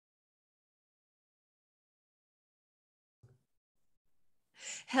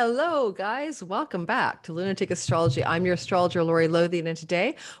Hello, guys. Welcome back to Lunatic Astrology. I'm your astrologer, Lori Lothian, and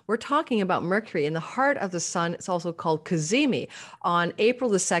today we're talking about Mercury in the heart of the sun. It's also called Cazimi on April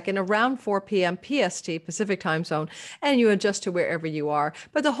the 2nd, around 4 p.m. PST, Pacific time zone, and you adjust to wherever you are.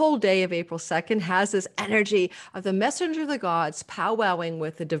 But the whole day of April 2nd has this energy of the messenger of the gods powwowing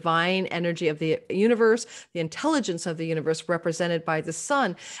with the divine energy of the universe, the intelligence of the universe represented by the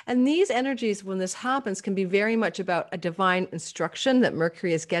sun. And these energies, when this happens, can be very much about a divine instruction that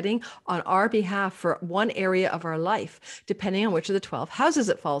Mercury is getting on our behalf for one area of our life, depending on which of the 12 houses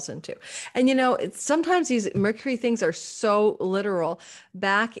it falls into. And sometimes these Mercury things are so literal.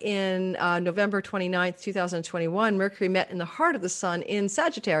 Back in November 29th, 2021, Mercury met in the heart of the sun in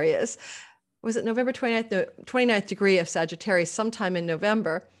Sagittarius. Was it November 29th? The 29th degree of Sagittarius, sometime in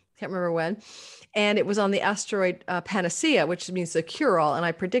November. Can't remember when. And it was on the asteroid Panacea, which means the cure-all. And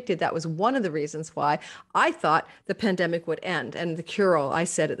I predicted that was one of the reasons why I thought the pandemic would end. And the cure-all, I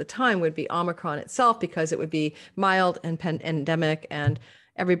said at the time, would be Omicron itself, because it would be mild and endemic, and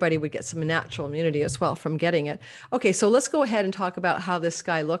everybody would get some natural immunity as well from getting it. Okay, so let's go ahead and talk about how this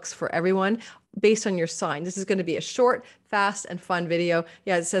sky looks for everyone based on your sign. This is going to be a short, fast, and fun video.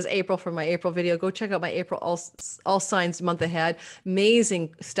 Yeah, it says April for my April video. Go check out my April all signs month ahead.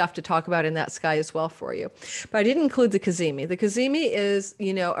 Amazing stuff to talk about in that sky as well for you. But I didn't include the Cazimi. The Cazimi is,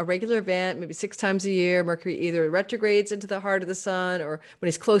 a regular event, maybe 6 times a year. Mercury either retrogrades into the heart of the sun, or when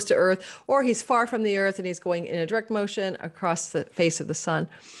he's close to Earth, or he's far from the Earth and he's going in a direct motion across the face of the sun.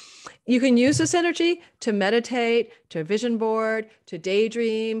 You can use this energy to meditate, to vision board, to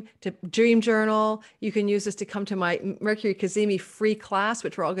daydream, to dream journal. You can use this to come to my Mercury Cazimi free class,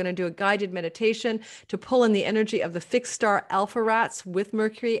 which we're all going to do a guided meditation to pull in the energy of the fixed star Alpheratz with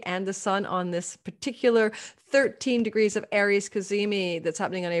Mercury and the sun on this particular 13 degrees of Aries Cazimi that's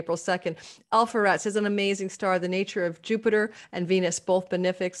happening on April 2nd. Alpheratz is an amazing star, the nature of Jupiter and Venus, both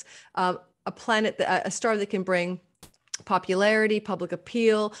benefics, a planet, a star that can bring popularity, public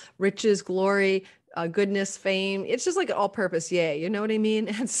appeal, riches, glory, goodness, fame. It's just like an all-purpose yay, you know what I mean?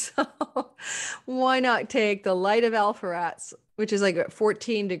 And so why not take the light of Alpheratz, which is like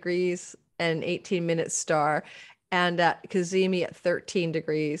 14 degrees and 18 minutes star, and Cazimi at 13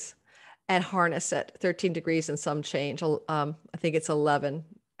 degrees, and harness it 13 degrees and some change. I think it's 11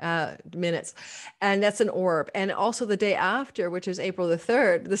 minutes, and that's an orb. And also the day after, which is April the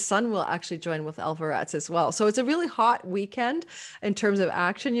 3rd, the sun will actually join with Alpheratz as well. So it's a really hot weekend in terms of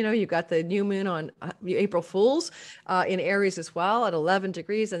action. You got the new moon on April Fools in Aries as well at 11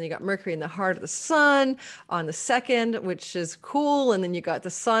 degrees, and you got Mercury in the heart of the sun on the 2nd, which is cool. And then you got the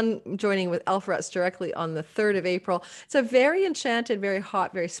sun joining with Alpheratz directly on the 3rd of April. It's a very enchanted, very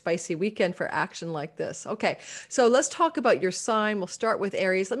hot, very spicy weekend for action like this. Okay, so let's talk about your sign. We'll start with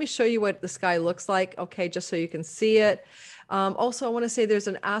Aries. Let me show you what the sky looks like, okay, just so you can see it. Also, I want to say there's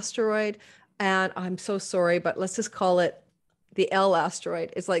an asteroid, and I'm so sorry, but let's just call it the L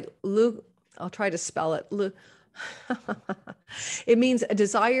asteroid. It's like I'll try to spell it. It means a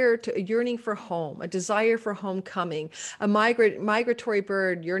desire a yearning for home, a desire for homecoming, a migratory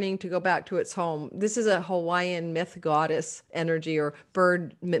bird yearning to go back to its home. This is a Hawaiian myth goddess energy, or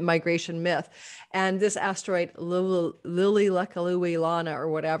bird migration myth. And this asteroid, Liliuokalani or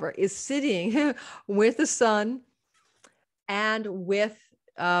whatever, is sitting with the sun and with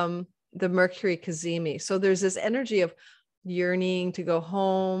the Mercury Cazimi. So there's this energy of yearning to go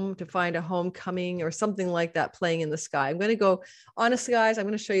home, to find a homecoming or something like that playing in the sky. I'm going to go, honestly, guys, I'm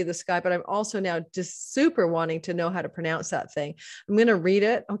going to show you the sky, but I'm also now just super wanting to know how to pronounce that thing. I'm going to read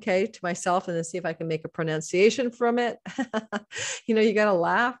it, okay, to myself, and then see if I can make a pronunciation from it. You got to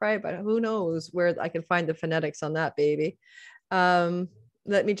laugh, right? But who knows where I can find the phonetics on that baby.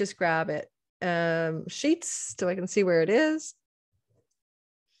 Let me just grab it. Sheets, so I can see where it is.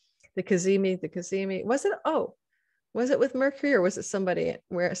 The Cazimi. Was it with Mercury, or was it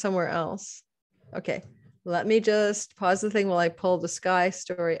somewhere else? Okay, let me just pause the thing while I pull the sky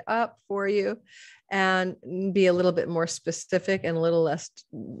story up for you and be a little bit more specific and a little less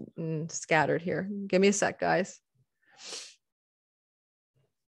scattered here. Give me a sec, guys.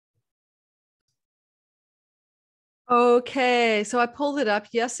 Okay, so I pulled it up.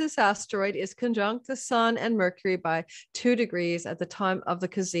 Yes, this asteroid is conjunct the sun and Mercury by 2 degrees at the time of the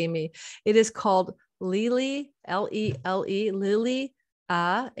Cazimi. It is called Lili, L-E-L-E, Lili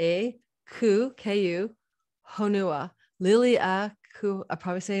A Ku Honua. Lili A Ku, I'm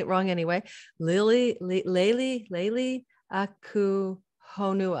probably saying it wrong anyway. Lili A Ku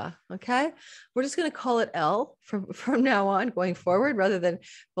Honua. Okay, we're just going to call it L. from now on going forward, rather than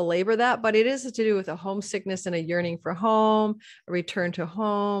belabor that. But it is to do with a homesickness and a yearning for home, a return to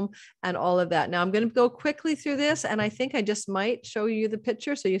home, and all of that. Now I'm going to go quickly through this, and I think I just might show you the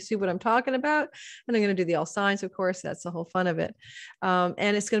picture so you see what I'm talking about. And I'm going to do the all signs, of course. That's the whole fun of it.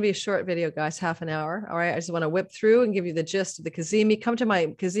 And it's going to be a short video, guys, half an hour. All right. I just want to whip through and give you the gist of the Cazimi. Come to my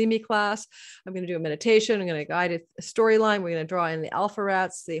Cazimi class. I'm going to do a meditation. I'm going to guide a storyline. We're going to draw in the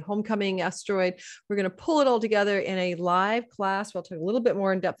Alpheratz, the homecoming asteroid. We're going to pull it all together in a live class. We'll talk a little bit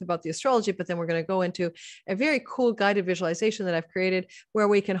more in depth about the astrology, but then we're going to go into a very cool guided visualization that I've created where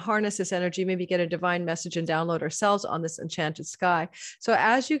we can harness this energy, maybe get a divine message and download ourselves on this enchanted sky. So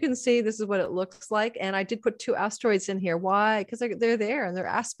as you can see, this is what it looks like. And I did put 2 asteroids in here. Why? Because they're there and they're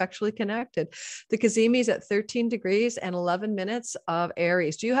aspectually connected. The Cazimi is at 13 degrees and 11 minutes of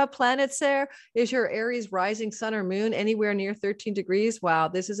Aries. Do you have planets there? Is your Aries rising sun or moon anywhere near 13 degrees? Wow,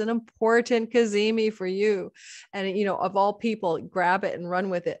 this is an important Cazimi for you. And, you know, of all people, grab it and run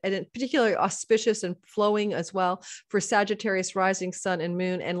with it. And particularly auspicious and flowing as well for Sagittarius rising sun and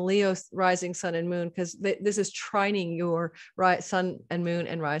moon and Leo rising sun and moon, because this is trining your sun and moon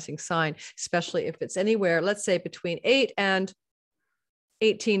and rising sign, especially if it's anywhere, let's say between 8 and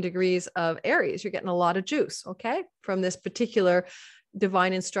 18 degrees of Aries. You're getting a lot of juice, okay, from this particular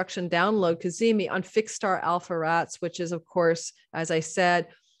divine instruction download Cazimi on fixed star Alpheratz, which is, of course, as I said,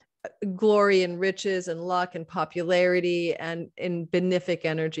 glory and riches and luck and popularity and in benefic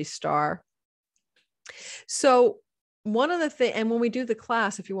energy star. So one of the things, and when we do the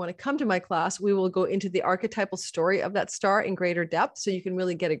class, if you want to come to my class, we will go into the archetypal story of that star in greater depth so you can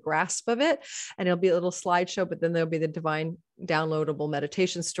really get a grasp of it. And it'll be a little slideshow, but then there'll be the divine downloadable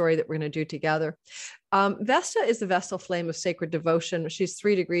meditation story that we're going to do together. Vesta is the Vestal flame of sacred devotion. She's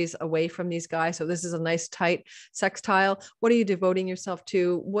 3 degrees away from these guys. So this is a nice tight sextile. What are you devoting yourself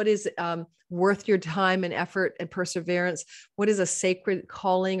to? What is worth your time and effort and perseverance? What is a sacred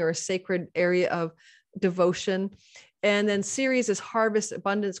calling or a sacred area of devotion? And then Ceres is harvest,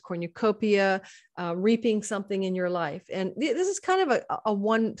 abundance, cornucopia, reaping something in your life. And this is kind of a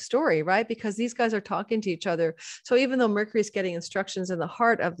one story, right? Because these guys are talking to each other. So even though Mercury is getting instructions in the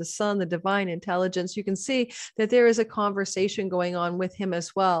heart of the sun, the divine intelligence, you can see that there is a conversation going on with him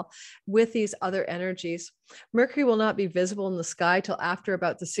as well, with these other energies. Mercury will not be visible in the sky till after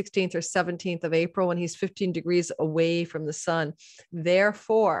about the 16th or 17th of April when he's 15 degrees away from the sun.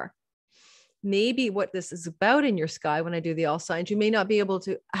 Therefore, maybe what this is about in your sky, when I do the all signs, you may not be able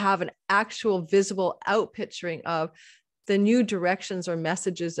to have an actual visible out picturing of the new directions or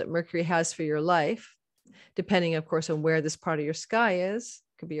messages that Mercury has for your life, depending, of course, on where this part of your sky is.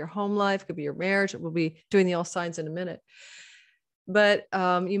 It could be your home life, could be your marriage. We'll be doing the all signs in a minute. But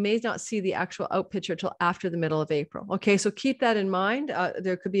you may not see the actual out picture till after the middle of April. Okay, so keep that in mind.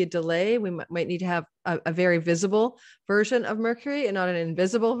 There could be a delay. We might need to have a very visible version of Mercury and not an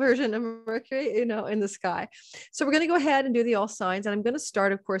invisible version of Mercury, you know, in the sky. So we're going to go ahead and do the all signs. And I'm going to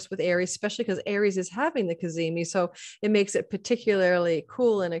start, of course, with Aries, especially because Aries is having the Cazimi. So it makes it particularly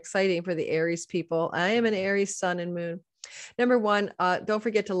cool and exciting for the Aries people. I am an Aries sun and moon. Number one, don't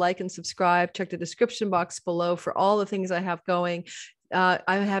forget to like and subscribe. Check the description box below for all the things I have going.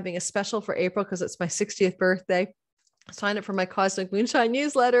 I'm having a special for April because it's my 60th birthday. Sign up for my Cosmic Moonshine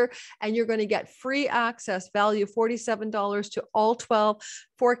newsletter, and you're going to get free access, value $47 to all 12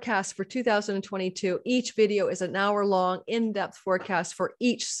 forecasts for 2022. Each video is an hour long, in-depth forecast for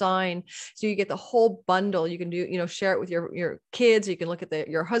each sign. So you get the whole bundle. You can do, you know, share it with your kids. You can look at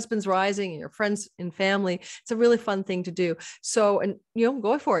your husband's rising and your friends and family. It's a really fun thing to do. So, and you know,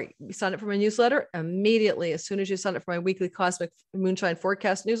 go for it. You sign up for my newsletter immediately. As soon as you sign up for my weekly Cosmic Moonshine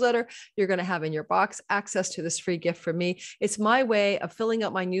forecast newsletter, you're going to have in your box access to this free gift from me. It's my way of filling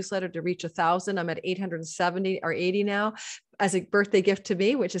up my newsletter to reach 1,000. I'm at 870 or 80 now, as a birthday gift to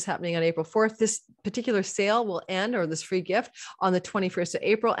me, which is happening on April 4th. This particular sale will end, or this free gift, on the 21st of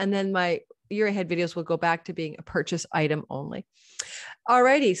April. And then my year ahead videos will go back to being a purchase item only.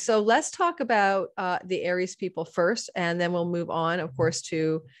 Alrighty, so let's talk about the Aries people first, and then we'll move on, of course,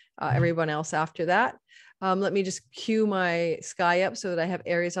 to everyone else after that. Let me just cue my sky up so that I have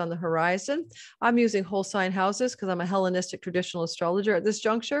Aries on the horizon. I'm using whole sign houses because I'm a Hellenistic traditional astrologer at this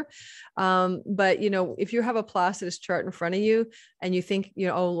juncture. But, you know, if you have a Placidus chart in front of you and you think, you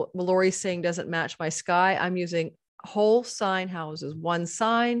know, oh, well, Lori's saying doesn't match my sky, I'm using whole sign houses, one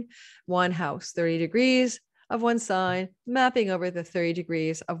sign, one house, 30 degrees of one sign, mapping over the 30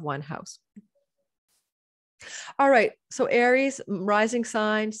 degrees of one house. All right. So Aries, rising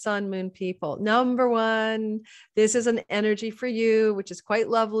sign, sun, moon people. Number one, this is an energy for you, which is quite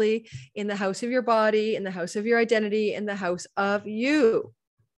lovely, in the house of your body, in the house of your identity, in the house of you,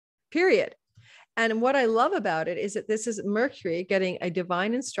 period. And what I love about it is that this is Mercury getting a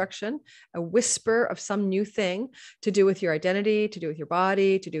divine instruction, a whisper of some new thing to do with your identity, to do with your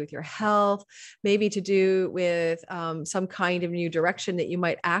body, to do with your health, maybe to do with some kind of new direction that you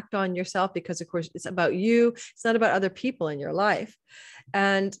might act on yourself, because of course it's about you. It's not about other people in your life.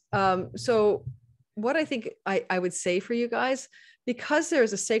 And so what I think I would say for you guys, because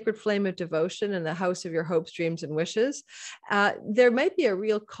there's a sacred flame of devotion in the house of your hopes, dreams, and wishes, there might be a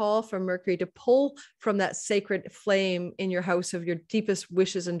real call from Mercury to pull from that sacred flame in your house of your deepest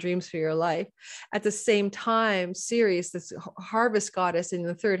wishes and dreams for your life. At the same time, Ceres, this harvest goddess in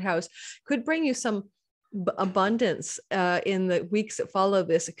the third house, could bring you some abundance in the weeks that follow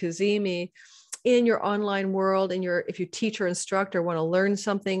this Cazimi, in your online world, if you teach or instruct or want to learn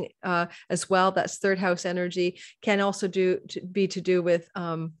something as well. That's third house energy. Can also be to do with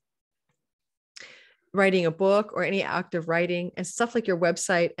writing a book or any act of writing, and stuff like your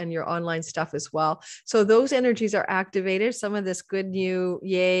website and your online stuff as well. So those energies are activated. Some of this good new,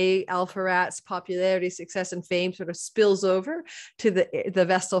 yay, Alpheratz, popularity, success, and fame sort of spills over to the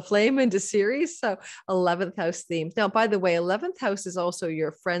Vestal flame into Ceres. So 11th house themes. Now, by the way, 11th house is also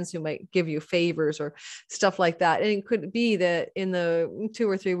your friends who might give you favors or stuff like that. And it could be that in the 2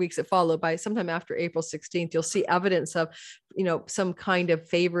 or 3 weeks that follow, by sometime after April 16th, you'll see evidence of, some kind of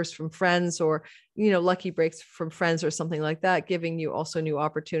favors from friends, or lucky breaks from friends or something like that, giving you also new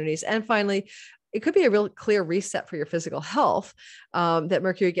opportunities. And finally, it could be a real clear reset for your physical health, that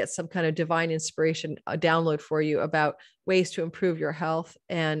Mercury gets some kind of divine inspiration, a download for you about ways to improve your health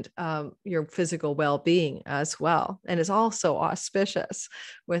and your physical well-being as well. And it's also auspicious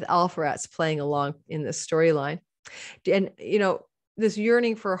with Alpheratz playing along in this storyline. And, this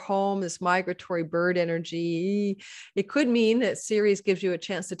yearning for home, this migratory bird energy, it could mean that Ceres gives you a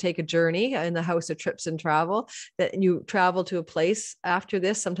chance to take a journey in the house of trips and travel, that you travel to a place after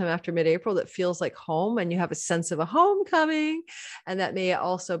this, sometime after mid-April, that feels like home, and you have a sense of a homecoming. And that may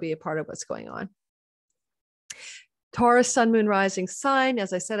also be a part of what's going on. Taurus, sun, moon, rising sign.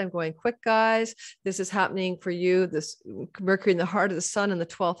 As I said, I'm going quick, guys. This is happening for you. This Mercury in the heart of the sun in the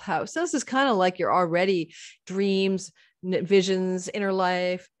 12th house. This is kind of like your already dreams, visions, inner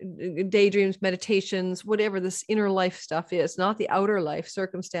life, daydreams, meditations, whatever this inner life stuff is, not the outer life,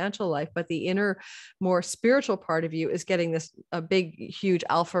 circumstantial life, but the inner, more spiritual part of you is getting this a big, huge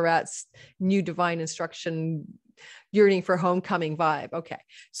Alpheratz, new divine instruction, yearning for homecoming vibe. Okay.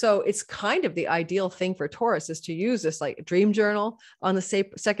 So it's kind of the ideal thing for Taurus is to use this like dream journal on the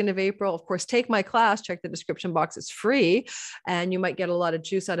 2nd of April. Of course, take my class, check the description box. It's free. And you might get a lot of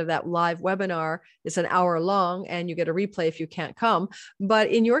juice out of that live webinar. It's an hour long and you get a replay if you can't come. But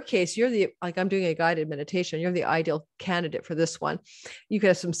in your case, I'm doing a guided meditation. You're the ideal candidate for this one. You could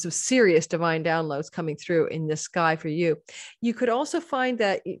have some serious divine downloads coming through in this sky for you. You could also find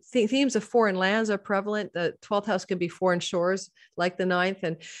that themes of foreign lands are prevalent. The 12th house can be foreign shores like the 9th.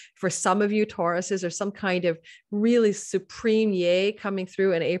 And for some of you Tauruses, there's some kind of really supreme yay coming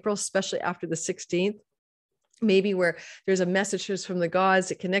through in April, especially after the 16th. Maybe where there's a message from the gods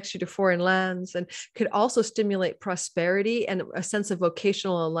that connects you to foreign lands, and could also stimulate prosperity and a sense of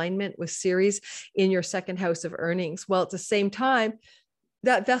vocational alignment with Ceres in your 2nd house of earnings. Well, at the same time,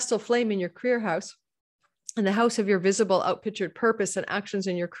 that Vestal flame in your career house and the house of your visible outpictured purpose and actions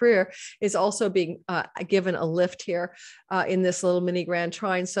in your career is also being given a lift here in this little mini grand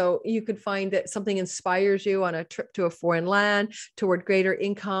trine. So you could find that something inspires you on a trip to a foreign land toward greater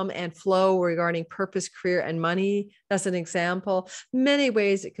income and flow regarding purpose, career, and money. That's an example. Many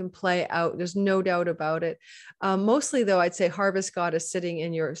ways it can play out. There's no doubt about it. Mostly though, I'd say harvest goddess sitting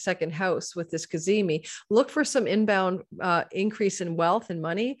in your 2nd house with this Cazimi. Look for some inbound increase in wealth and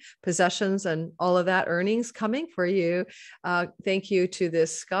money, possessions, and all of that earnings coming for you. Thank you to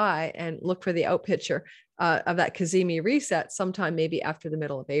this sky, and look for the out picture of that Cazimi reset sometime maybe after the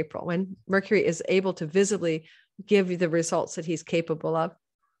middle of April, when Mercury is able to visibly give you the results that he's capable of.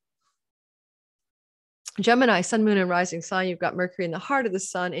 Gemini, sun, moon, and rising sign. You've got Mercury in the heart of the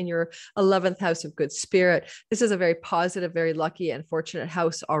sun in your 11th house of good spirit. This is a very positive, very lucky and fortunate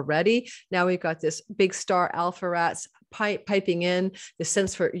house already. Now we've got this big star Alpheratz piping in, the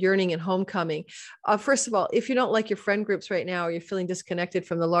sense for yearning and homecoming. First of all, if you don't like your friend groups right now, or you're feeling disconnected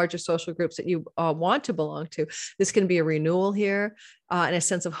from the larger social groups that you want to belong to, this can be a renewal here. And a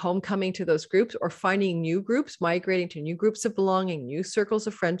sense of homecoming to those groups, or finding new groups, migrating to new groups of belonging, new circles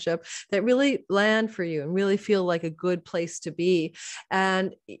of friendship that really land for you you and really feel like a good place to be.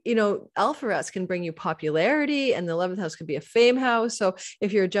 And, you know, Alpheratz can bring you popularity, and the 11th house can be a fame house. So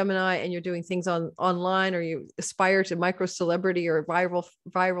if you're a Gemini and you're doing things online, or you aspire to micro celebrity or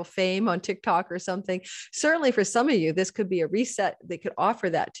viral fame on TikTok or something, certainly for some of you, this could be a reset that could offer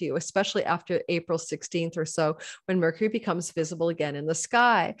that to you, especially after April 16th or so, when Mercury becomes visible again in the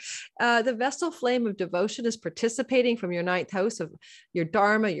sky. The Vestal flame of devotion is participating from your 9th house of your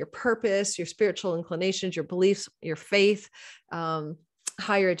dharma, your purpose, your spiritual inclinations, your beliefs, your faith,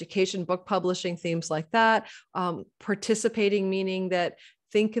 higher education, book publishing, themes like that. Participating, meaning that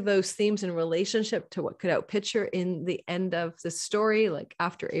think of those themes in relationship to what could outpicture in the end of the story, like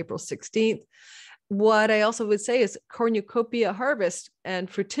after April 16th. What I also would say is cornucopia harvest and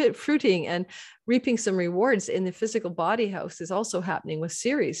fruiting and reaping some rewards in the physical body house is also happening with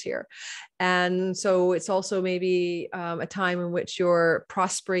Ceres here. And so it's also maybe a time in which you're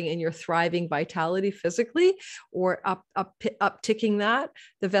prospering and you're thriving vitality physically, or upticking that.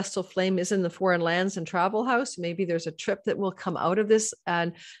 The Vestal flame is in the foreign lands and travel house. Maybe there's a trip that will come out of this.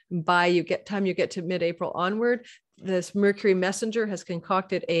 And by time you get to mid-April onward, this Mercury messenger has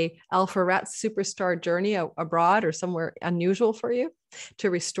concocted a Alpheratz superstar journey abroad or somewhere unusual for you to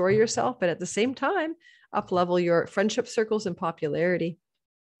restore yourself, but at the same time, up-level your friendship circles and popularity.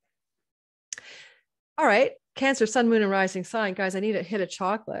 All right, Cancer, Sun, Moon, and Rising sign. Guys, I need to hit a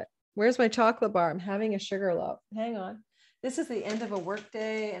chocolate. Where's my chocolate bar? I'm having a sugar low. Hang on. This is the end of a work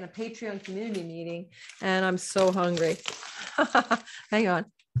day and a Patreon community meeting, and I'm so hungry. Hang on.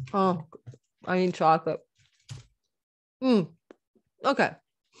 Oh, I need chocolate. Okay.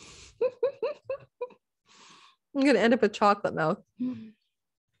 I'm going to end up with chocolate mouth.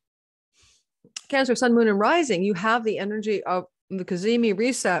 Cancer, Sun, Moon, and Rising. You have the energy of the Cazimi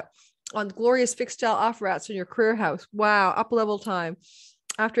reset on glorious fixed style Alpheratz in your career house. Wow. Up level time.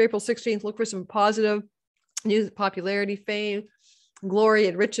 After April 16th, look for some positive news, popularity, fame, glory,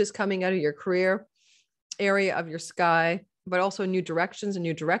 and riches coming out of your career area of your sky, but also new directions and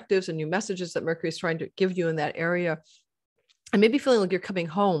new directives and new messages that Mercury is trying to give you in that area. And maybe feeling like you're coming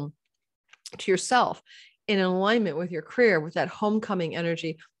home to yourself in alignment with your career, with that homecoming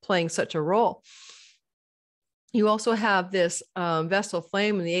energy playing such a role. You also have this Vestal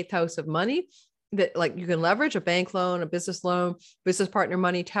flame in the 8th house of money that, like, you can leverage a bank loan, a business loan, business partner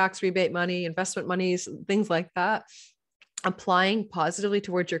money, tax rebate money, investment monies, things like that, applying positively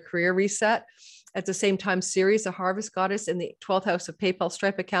towards your career reset. At the same time, Ceres, the harvest goddess in the 12th house of PayPal,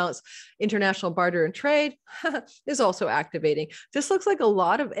 Stripe accounts, international barter and trade, is also activating. This looks like a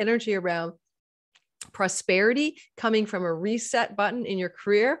lot of energy around prosperity coming from a reset button in your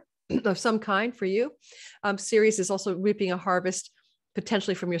career of some kind for you. Ceres is also reaping a harvest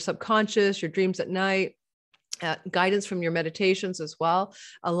potentially from your subconscious, your dreams at night, guidance from your meditations as well,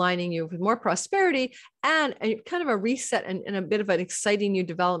 aligning you with more prosperity and kind of a reset and a bit of an exciting new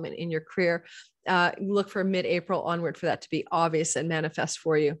development in your career. Look for mid-April onward for that to be obvious and manifest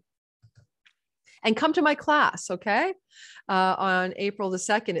for you. And come to my class, okay? On April the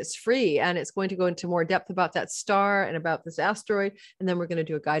 2nd, it's free, and it's going to go into more depth about that star and about this asteroid. And then we're going to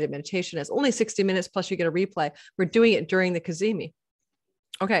do a guided meditation. It's only 60 minutes, plus you get a replay. We're doing it during the Cazimi.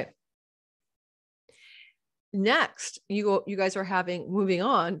 Okay. Next, you guys are having, moving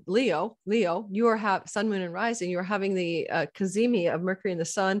on, Leo, you are Sun, Moon, and Rising. You're having the Cazimi of Mercury and the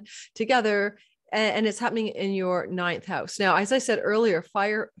Sun together, and it's happening in your 9th house. Now, as I said earlier,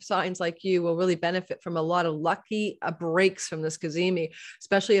 fire signs like you will really benefit from a lot of lucky breaks from this Cazimi,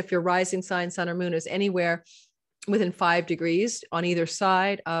 especially if your rising sign, Sun or Moon, is anywhere within 5 degrees on either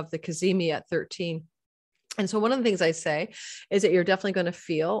side of the Cazimi at 13. And so one of the things I say is that you're definitely going to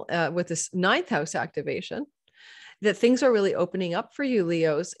feel with this 9th house activation that things are really opening up for you,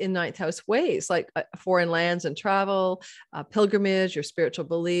 Leos, in 9th house ways, like foreign lands and travel, pilgrimage, your spiritual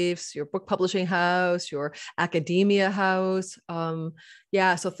beliefs, your book publishing house, your academia house.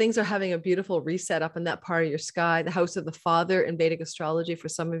 So things are having a beautiful reset up in that part of your sky, the house of the father in Vedic astrology for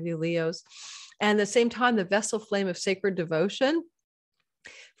some of you Leos. And at the same time, the Vestal flame of sacred devotion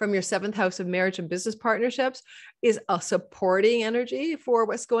from your 7th house of marriage and business partnerships is a supporting energy for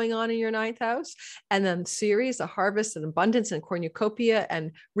what's going on in your 9th house. And then Ceres, a harvest and abundance and cornucopia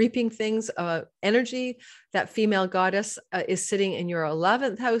and reaping things, energy. That female goddess is sitting in your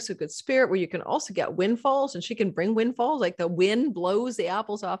 11th house of good spirit, where you can also get windfalls, and she can bring windfalls, like the wind blows the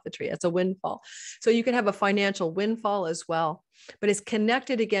apples off the tree. It's a windfall. So you can have a financial windfall as well. But it's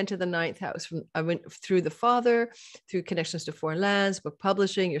connected again to the 9th house through the father, through connections to foreign lands, book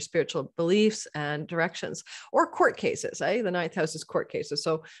publishing, your spiritual beliefs and directions, or court cases. The 9th house is court cases.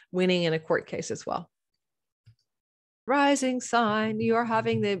 So winning in a court case as well. rising sign. You are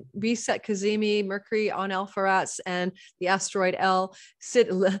having the reset Cazimi, Mercury on Alpheratz, and the asteroid L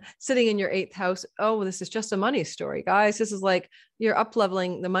sitting in your 8th house. Oh, this is just a money story, guys. This is like you're up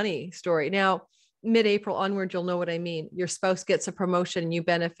leveling the money story. Now, mid-April onward, you'll know what I mean. Your spouse gets a promotion and you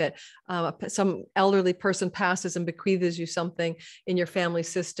benefit. Some elderly person passes and bequeaths you something in your family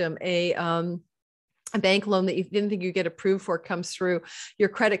system. A bank loan that you didn't think you get approved for comes through. Your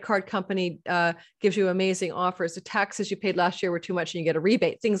credit card company gives you amazing offers. The taxes you paid last year were too much and you get a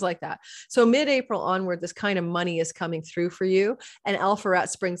rebate, things like that. So mid-April onward, this kind of money is coming through for you. And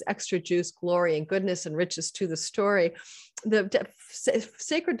Alpheratz brings extra juice, glory, and goodness and riches to the story. The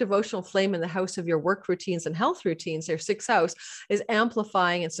sacred devotional flame in the house of your work routines and health routines, their 6th house, is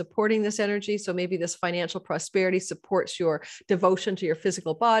amplifying and supporting this energy. So maybe this financial prosperity supports your devotion to your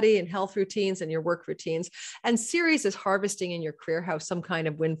physical body and health routines and your work routines. And Ceres is harvesting in your career house some kind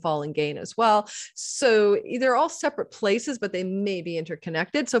of windfall and gain as well. So they're all separate places, but they may be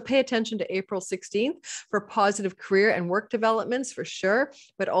interconnected. So pay attention to April 16th for positive career and work developments for sure,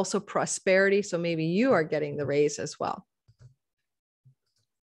 but also prosperity. So maybe you are getting the raise as well.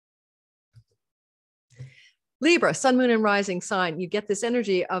 Libra, sun, moon, and rising sign. You get this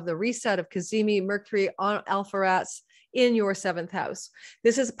energy of the reset of Cazimi, Mercury on Alpheratz in your 7th house.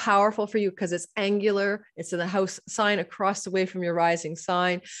 This is powerful for you because it's angular. It's in the house sign across the way from your rising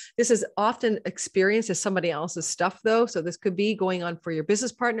sign. This is often experienced as somebody else's stuff though. So this could be going on for your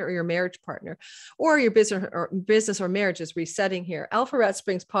business partner or your marriage partner, or your business or marriage is resetting here. Alpheratz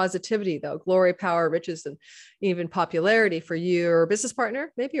brings positivity though, glory, power, riches, and even popularity for your business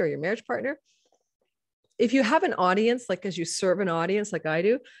partner, maybe, or your marriage partner. If you have an audience, like as you serve an audience like I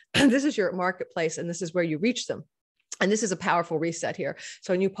do, this is your marketplace and this is where you reach them. And this is a powerful reset here.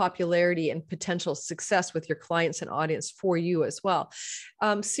 So new popularity and potential success with your clients and audience for you as well.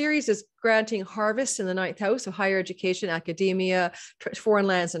 Ceres is granting harvest in the 9th house of higher education, academia, foreign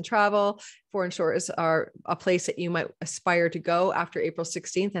lands and travel. Foreign shores are a place that you might aspire to go after April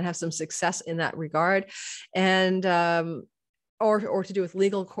 16th and have some success in that regard. And or to do with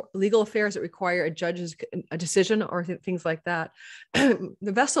legal affairs that require a judge's decision or things like that. The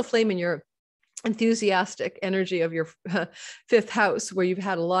vessel flame in your enthusiastic energy of your 5th house, where you've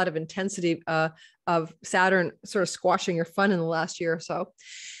had a lot of intensity of Saturn sort of squashing your fun in the last year or so.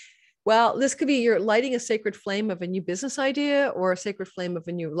 Well, this could be you're lighting a sacred flame of a new business idea, or a sacred flame of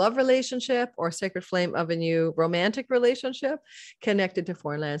a new love relationship, or a sacred flame of a new romantic relationship connected to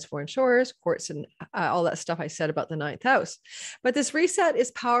foreign lands, foreign shores, courts, and all that stuff I said about the 9th house. But this reset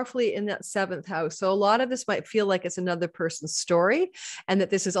is powerfully in that 7th house. So a lot of this might feel like it's another person's story, and that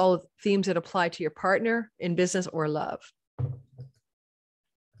this is all themes that apply to your partner in business or love.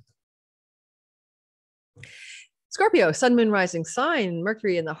 Scorpio, sun, moon, rising sign,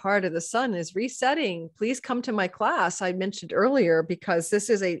 Mercury in the heart of the sun is resetting. Please come to my class I mentioned earlier, because this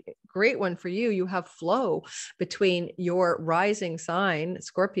is a great one for you. You have flow between your rising sign,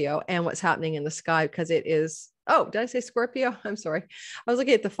 Scorpio, and what's happening in the sky, because it is, oh, did I say Scorpio? I'm sorry. I was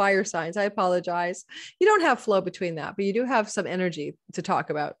looking at the fire signs. I apologize. You don't have flow between that, but you do have some energy to talk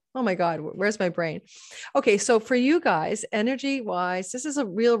about. Oh my God, where's my brain? Okay, so for you guys, energy-wise, this is a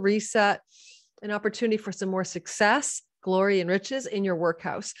real reset, an opportunity for some more success, glory, and riches in your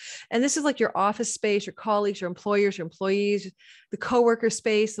workhouse. And this is like your office space, your colleagues, your employers, your employees, the coworker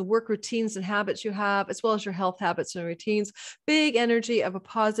space, the work routines and habits you have, as well as your health habits and routines. Big energy of a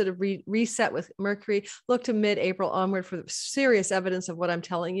positive reset with Mercury. Look to mid-April onward for serious evidence of what I'm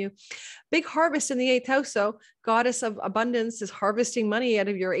telling you. Big harvest in the 8th house. So goddess of abundance is harvesting money out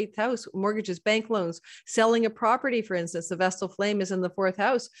of your 8th house, mortgages, bank loans, selling a property, for instance. The Vestal flame is in the 4th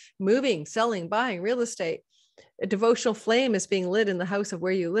house, moving, selling, buying real estate. A devotional flame is being lit in the house of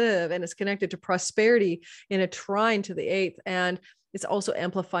where you live, and it's connected to prosperity in a trine to the 8th. And it's also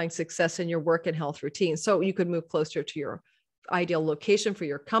amplifying success in your work and health routine. So you could move closer to your ideal location for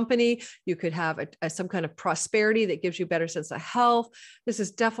your company. You could have some kind of prosperity that gives you a better sense of health. This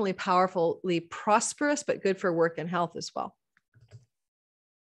is definitely powerfully prosperous, but good for work and health as well.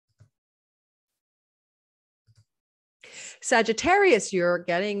 Sagittarius, you're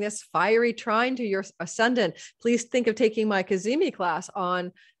getting this fiery trine to your ascendant. Please think of taking my Cazimi class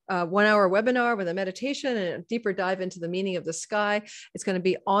on a 1-hour webinar with a meditation and a deeper dive into the meaning of the sky. It's going to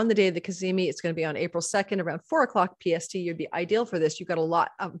be on the day of the Cazimi. It's going to be on April 2nd around 4 o'clock PST. You'd be ideal for this. You've got a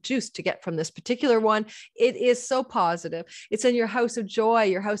lot of juice to get from this particular one. It is so positive. It's in your house of joy,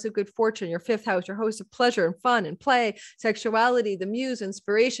 your house of good fortune, your 5th house, your house of pleasure and fun and play, sexuality, the muse,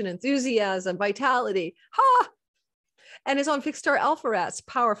 inspiration, enthusiasm, vitality. Ha! And it's on fixed star Alpheratz,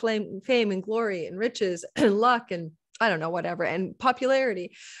 power, flame, fame, and glory, and riches, and luck, and I don't know, whatever, and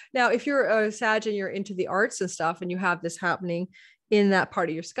popularity. Now, if you're a Sag and you're into the arts and stuff, and you have this happening in that part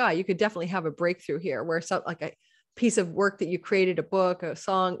of your sky, you could definitely have a breakthrough here where some like a piece of work that you created, a book, a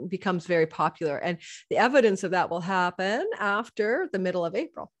song, becomes very popular. And the evidence of that will happen after the middle of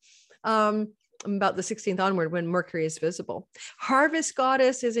April. About the 16th onward, when Mercury is visible. Harvest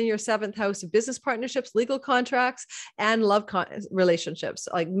goddess is in your 7th house of business partnerships, legal contracts, and love relationships,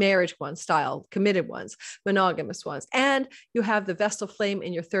 like marriage ones, style, committed ones, monogamous ones. And you have the Vestal flame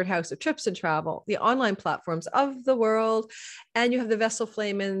in your 3rd house of trips and travel, the online platforms of the world. And you have the Vestal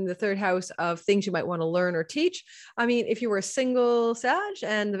flame in the 3rd house of things you might want to learn or teach. I mean, if you were a single Sag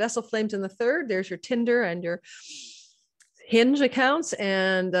and the Vestal flame's in the 3rd, there's your Tinder and your Hinge accounts,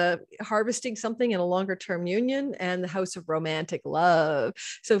 and harvesting something in a longer term union, and the house of romantic love.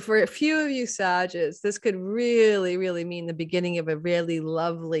 So for a few of you Sages, this could really, really mean the beginning of a really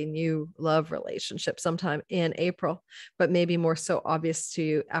lovely new love relationship sometime in April, but maybe more so obvious to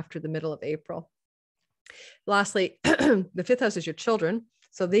you after the middle of April. Lastly, the 5th house is your children.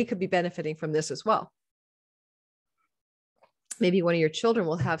 So they could be benefiting from this as well. Maybe one of your children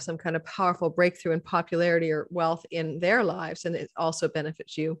will have some kind of powerful breakthrough in popularity or wealth in their lives, and it also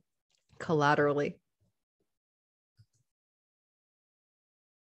benefits you collaterally.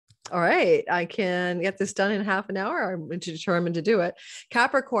 All right, I can get this done in half an hour. I'm determined to do it.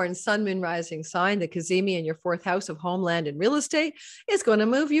 Capricorn, sun, moon, rising sign, the Cazimi in your 4th house of homeland and real estate is going to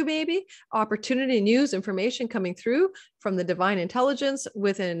move you, baby. Opportunity, news, information coming through from the divine intelligence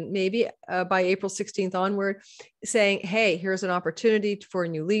within maybe by April 16th onward, saying, hey, here's an opportunity for a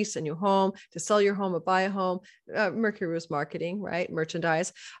new lease, a new home, to sell your home or buy a home. Mercury was marketing, right?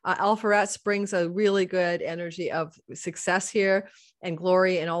 Merchandise. Alpheratz brings a really good energy of success here and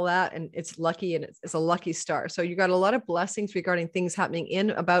glory and all that. And it's lucky, and it's a lucky star. So you got a lot of blessings regarding things happening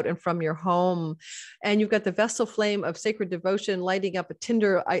in, about, and from your home. And you've got the Vestal flame of sacred devotion, lighting up a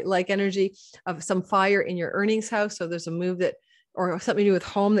Tinder-like energy of some fire in your earnings house. So there's a move that, or something to do with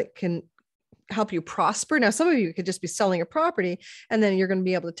home, that can help you prosper. Now, some of you could just be selling a property, and then you're going to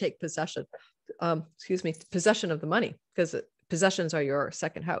be able to take possession of the money, because possessions are your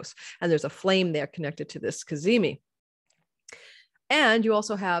 2nd house. And there's a flame there connected to this Cazimi. And you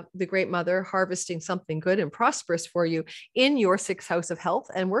also have the Great Mother harvesting something good and prosperous for you in your 6th house of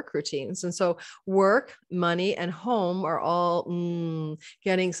health and work routines. And so work, money, and home are all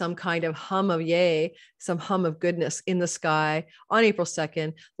getting some kind of hum of yay, some hum of goodness in the sky on April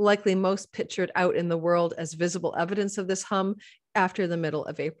 2nd, likely most pictured out in the world as visible evidence of this hum after the middle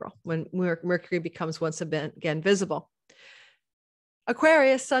of April, when Mercury becomes once again visible.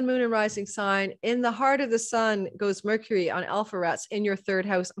 Aquarius, sun, moon, and rising sign. In the heart of the sun goes Mercury on Alpheratz in your 3rd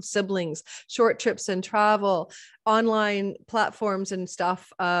house of siblings, short trips and travel, online platforms and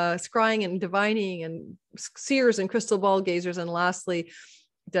stuff, scrying and divining, and seers and crystal ball gazers. And lastly,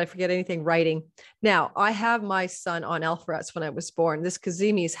 did I forget anything? Writing. Now, I have my sun on Alpheratz when I was born. This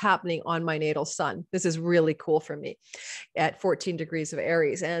Cazimi is happening on my natal sun. This is really cool for me at 14 degrees of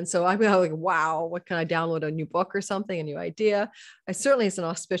Aries. And so I'm like, wow, what can I download? A new book or something, a new idea? Certainly it's an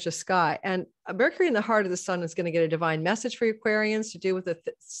auspicious sky. And Mercury in the heart of the sun is going to get a divine message for Aquarians to do with the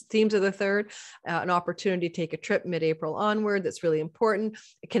themes of the 3rd, an opportunity to take a trip mid-April onward. That's really important.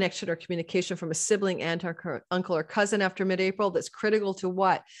 A connection or communication from a sibling, aunt, or uncle, or cousin after mid-April. That's critical to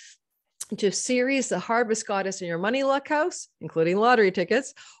what? To Ceres, the harvest goddess in your money luck house, including lottery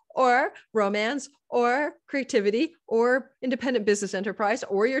tickets, or romance, or creativity, or independent business enterprise,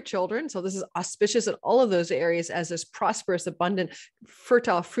 or your children. So this is auspicious in all of those areas, as this prosperous, abundant,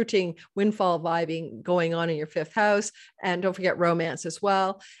 fertile, fruiting, windfall vibing going on in your 5th house. And don't forget romance as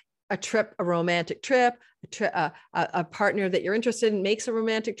well. A trip, a romantic trip, a partner that you're interested in makes a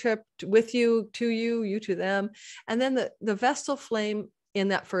romantic trip with you, to you, you to them. And then the Vestal flame in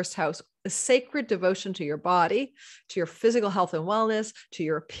that 1st house, a sacred devotion to your body, to your physical health and wellness, to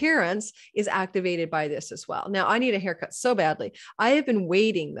your appearance, is activated by this as well. Now, I need a haircut so badly. I have been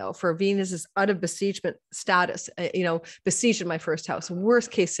waiting, though, for Venus's out of besiegement status, besieged in my 1st house. Worst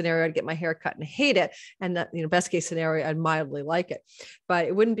case scenario, I'd get my hair cut and hate it. And that, best case scenario, I'd mildly like it, but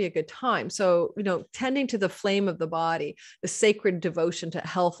it wouldn't be a good time. So, tending to the flame of the body, the sacred devotion to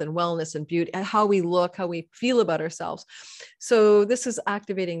health and wellness and beauty, and how we look, how we feel about ourselves. So this is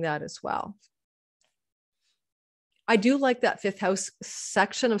activating that as well. I do like that 5th house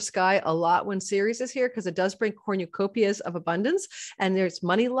section of sky a lot when Ceres is here, because it does bring cornucopias of abundance, and there's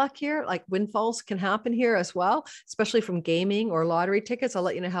money luck here. Like windfalls can happen here as well, especially from gaming or lottery tickets. I'll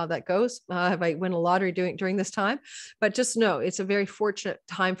let you know how that goes if I win a lottery during this time. But just know it's a very fortunate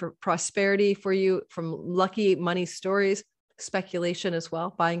time for prosperity for you, from lucky money stories, speculation as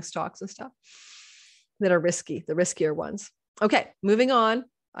well, buying stocks and stuff. that are risky, the riskier ones. Okay, moving on.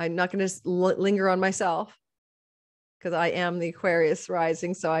 I'm not going to linger on myself because I am the Aquarius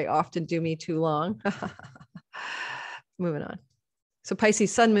rising, so I often do me too long. Moving on. So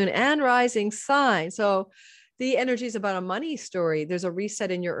Pisces, sun, moon, and rising sign. So the energy is about a money story. There's a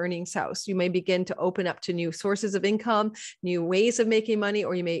reset in your earnings house. You may begin to open up to new sources of income, new ways of making money,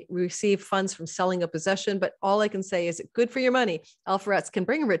 or you may receive funds from selling a possession. But all I can say is it's good for your money. Alpheratz can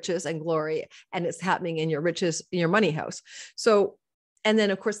bring riches and glory, and it's happening in your riches, in your money house. So, and then,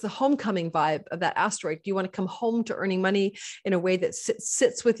 of course, the homecoming vibe of that asteroid. Do you want to come home to earning money in a way that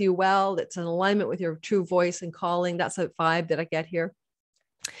sits with you well, that's in alignment with your true voice and calling? That's a vibe that I get here.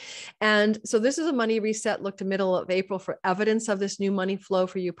 And so this is a money reset. Look to middle of April for evidence of this new money flow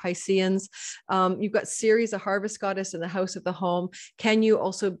for you Pisceans. You've got Ceres, a harvest goddess in the house of the home. Can you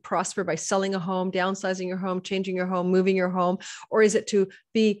also prosper by selling a home, downsizing your home, changing your home, moving your home? Or is it to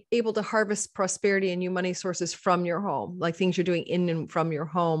be able to harvest prosperity and new money sources from your home, like things you're doing in and from your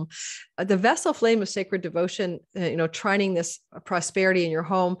home? The vessel flame of sacred devotion, trining this prosperity in your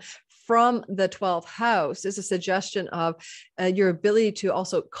home from the 12th house is a suggestion of your ability to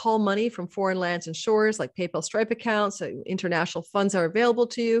also call money from foreign lands and shores, like PayPal, Stripe accounts. So international funds are available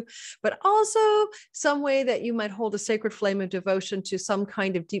to you, but also some way that you might hold a sacred flame of devotion to some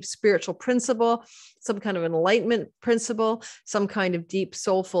kind of deep spiritual principle, some kind of enlightenment principle, some kind of deep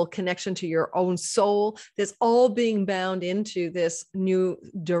soulful connection to your own soul. That's all being bound into this new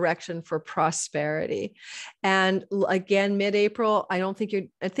direction for prosperity. And again, mid-April, I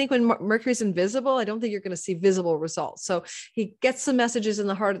think when Mercury's invisible, I don't think you're going to see visible results. So he gets the messages in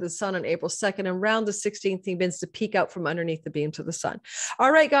the heart of the sun on April 2nd, and around the 16th, he begins to peek out from underneath the beams of the sun.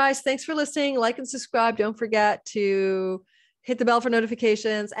 All right, guys, thanks for listening. Like and subscribe. Don't forget to hit the bell for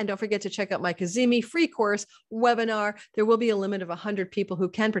notifications, and don't forget to check out my Cazimi free course webinar. There will be a limit of 100 people who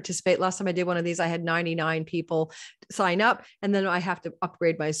can participate. Last time I did one of these, I had 99 people sign up, and then I have to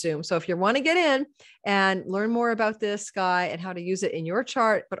upgrade my Zoom. So if you want to get in and learn more about this guy and how to use it in your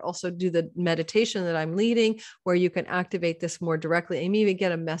chart, but also do the meditation that I'm leading, where you can activate this more directly and even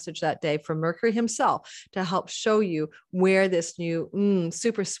get a message that day from Mercury himself to help show you where this new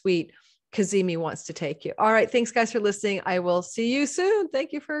super sweet Cazimi wants to take you. All right. Thanks, guys, for listening. I will see you soon.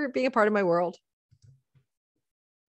 Thank you for being a part of my world.